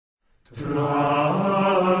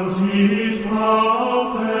Transit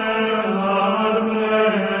pauper ad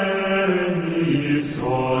regis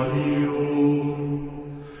solium,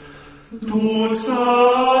 dux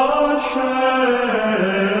ad sceptrum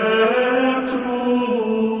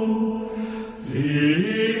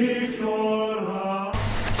victora.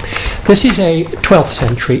 This is a 12th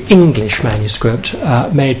century English manuscript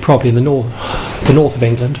made probably in the north of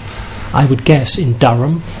England. I would guess in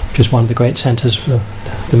Durham, which is one of the great centres for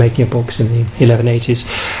the making of books in the 1180s.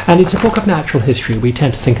 And it's a book of natural history. We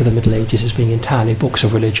tend to think of the Middle Ages as being entirely books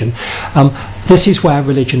of religion. This is where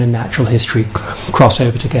religion and natural history cross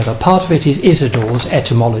over together. Part of it is Isidore's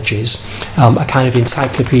Etymologies, a kind of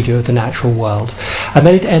encyclopedia of the natural world. And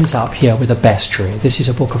then it ends up here with a bestiary. This is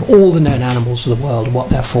a book of all the known animals of the world, what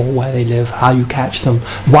they're for, where they live, how you catch them,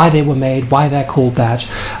 why they were made, why they're called that,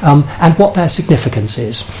 and what their significance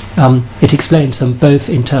is. It explains them both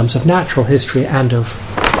in terms of natural history and of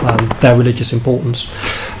their religious importance.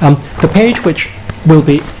 The page which will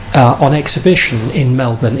be on exhibition in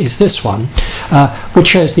Melbourne is this one, which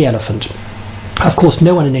shows the elephant. Of course,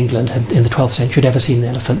 no one in England in the 12th century had ever seen an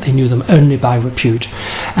elephant. They knew them only by repute.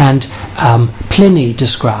 And Pliny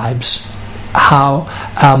describes how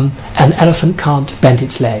an elephant can't bend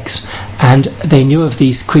its legs. And they knew of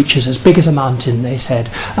these creatures as big as a mountain, they said,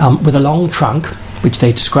 with a long trunk, which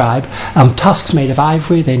they describe, tusks made of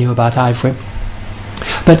ivory. They knew about ivory.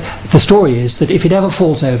 But the story is that if it ever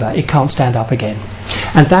falls over, it can't stand up again.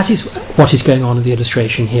 And that is what is going on in the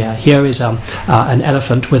illustration here. Here is an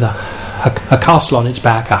elephant with a castle on its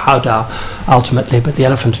back, a howdah ultimately, but the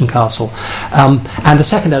elephant and castle. And the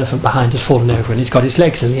second elephant behind has fallen over and it's got its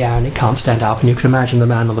legs in the air and it can't stand up. And you can imagine the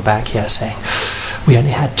man on the back here saying, "We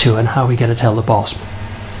only had two, and how are we going to tell the boss?"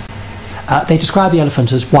 They describe the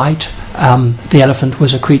elephant as white. The elephant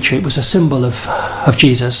was a creature, it was a symbol of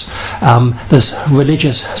Jesus. There's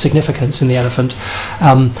religious significance in the elephant.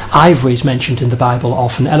 Ivory is mentioned in the Bible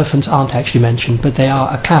often. Elephants aren't actually mentioned, but they are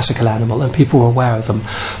a classical animal and people were aware of them.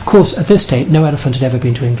 Of course, at this date, no elephant had ever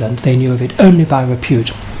been to England. They knew of it only by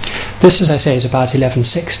repute. This, as I say, is about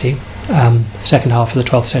 1160, second half of the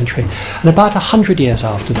 12th century. And about 100 years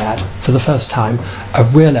after that, for the first time, a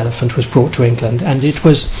real elephant was brought to England. And it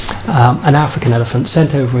was an African elephant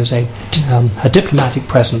sent over as a diplomatic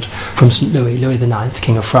present from St. Louis IX,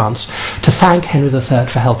 King of France, to thank Henry III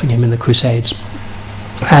for helping him in the Crusades.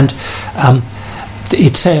 And they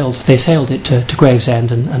sailed it to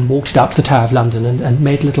Gravesend and walked it up to the Tower of London and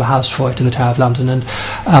made a little house for it in the Tower of London. And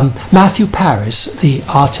Matthew Paris, the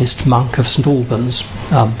artist monk of St. Albans,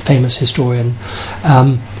 famous historian,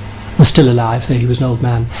 was still alive, though he was an old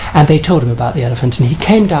man, and they told him about the elephant, and he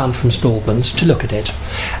came down from St. Albans to look at it,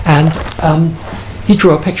 and he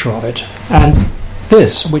drew a picture of it. And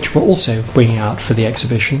this, which we're also bringing out for the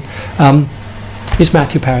exhibition, is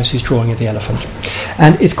Matthew Paris's drawing of the elephant.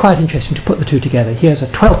 And it's quite interesting to put the two together. Here's a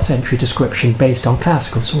 12th century description based on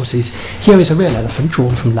classical sources. Here is a real elephant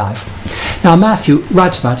drawn from life. Now Matthew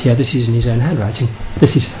writes about here, this is in his own handwriting,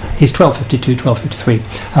 this is his 1252, 1253,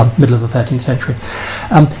 middle of the 13th century.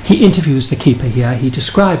 He interviews the keeper here, he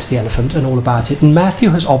describes the elephant and all about it, and Matthew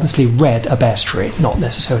has obviously read a bestiary, not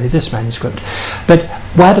necessarily this manuscript, but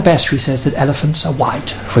where the bestiary says that elephants are white,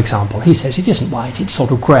 for example, he says it isn't white, it's sort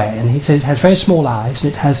of grey, and he says it has very small eyes,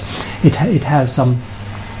 and it has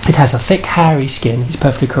a thick, hairy skin. He's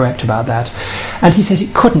perfectly correct about that. And he says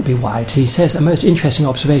it couldn't be white. He says a most interesting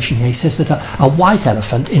observation here. He says that a white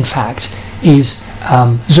elephant, in fact, is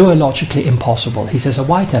zoologically impossible. He says a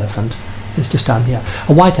white elephant, it's just down here,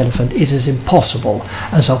 a white elephant is as impossible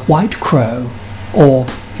as a white crow or,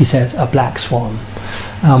 he says, a black swan.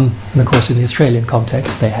 And of course in the Australian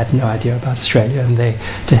context they had no idea about Australia, and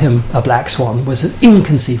to him a black swan was as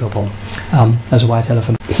inconceivable as a white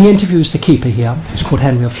elephant. He interviews the keeper here, who's called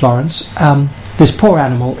Henry of Florence. This poor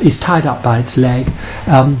animal is tied up by its leg.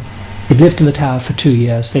 It lived in the tower for 2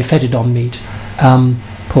 years. They fed it on meat,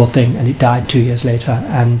 poor thing, and it died 2 years later,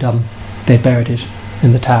 and they buried it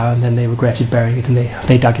in the tower, and then they regretted burying it, and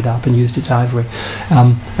they dug it up and used its ivory,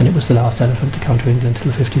 and it was the last elephant to come to England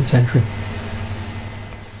till the 15th century.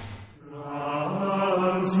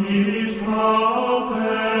 Transit pauper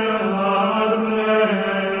ad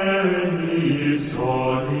regis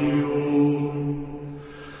solium,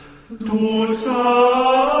 dux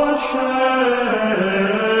ad sceptrum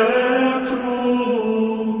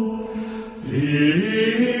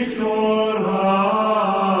victora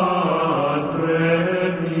ad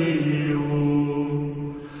premium,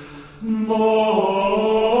 mors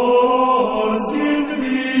in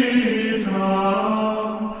vita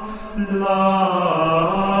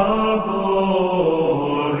labor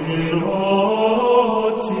in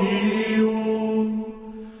otium,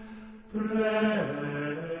 Amen.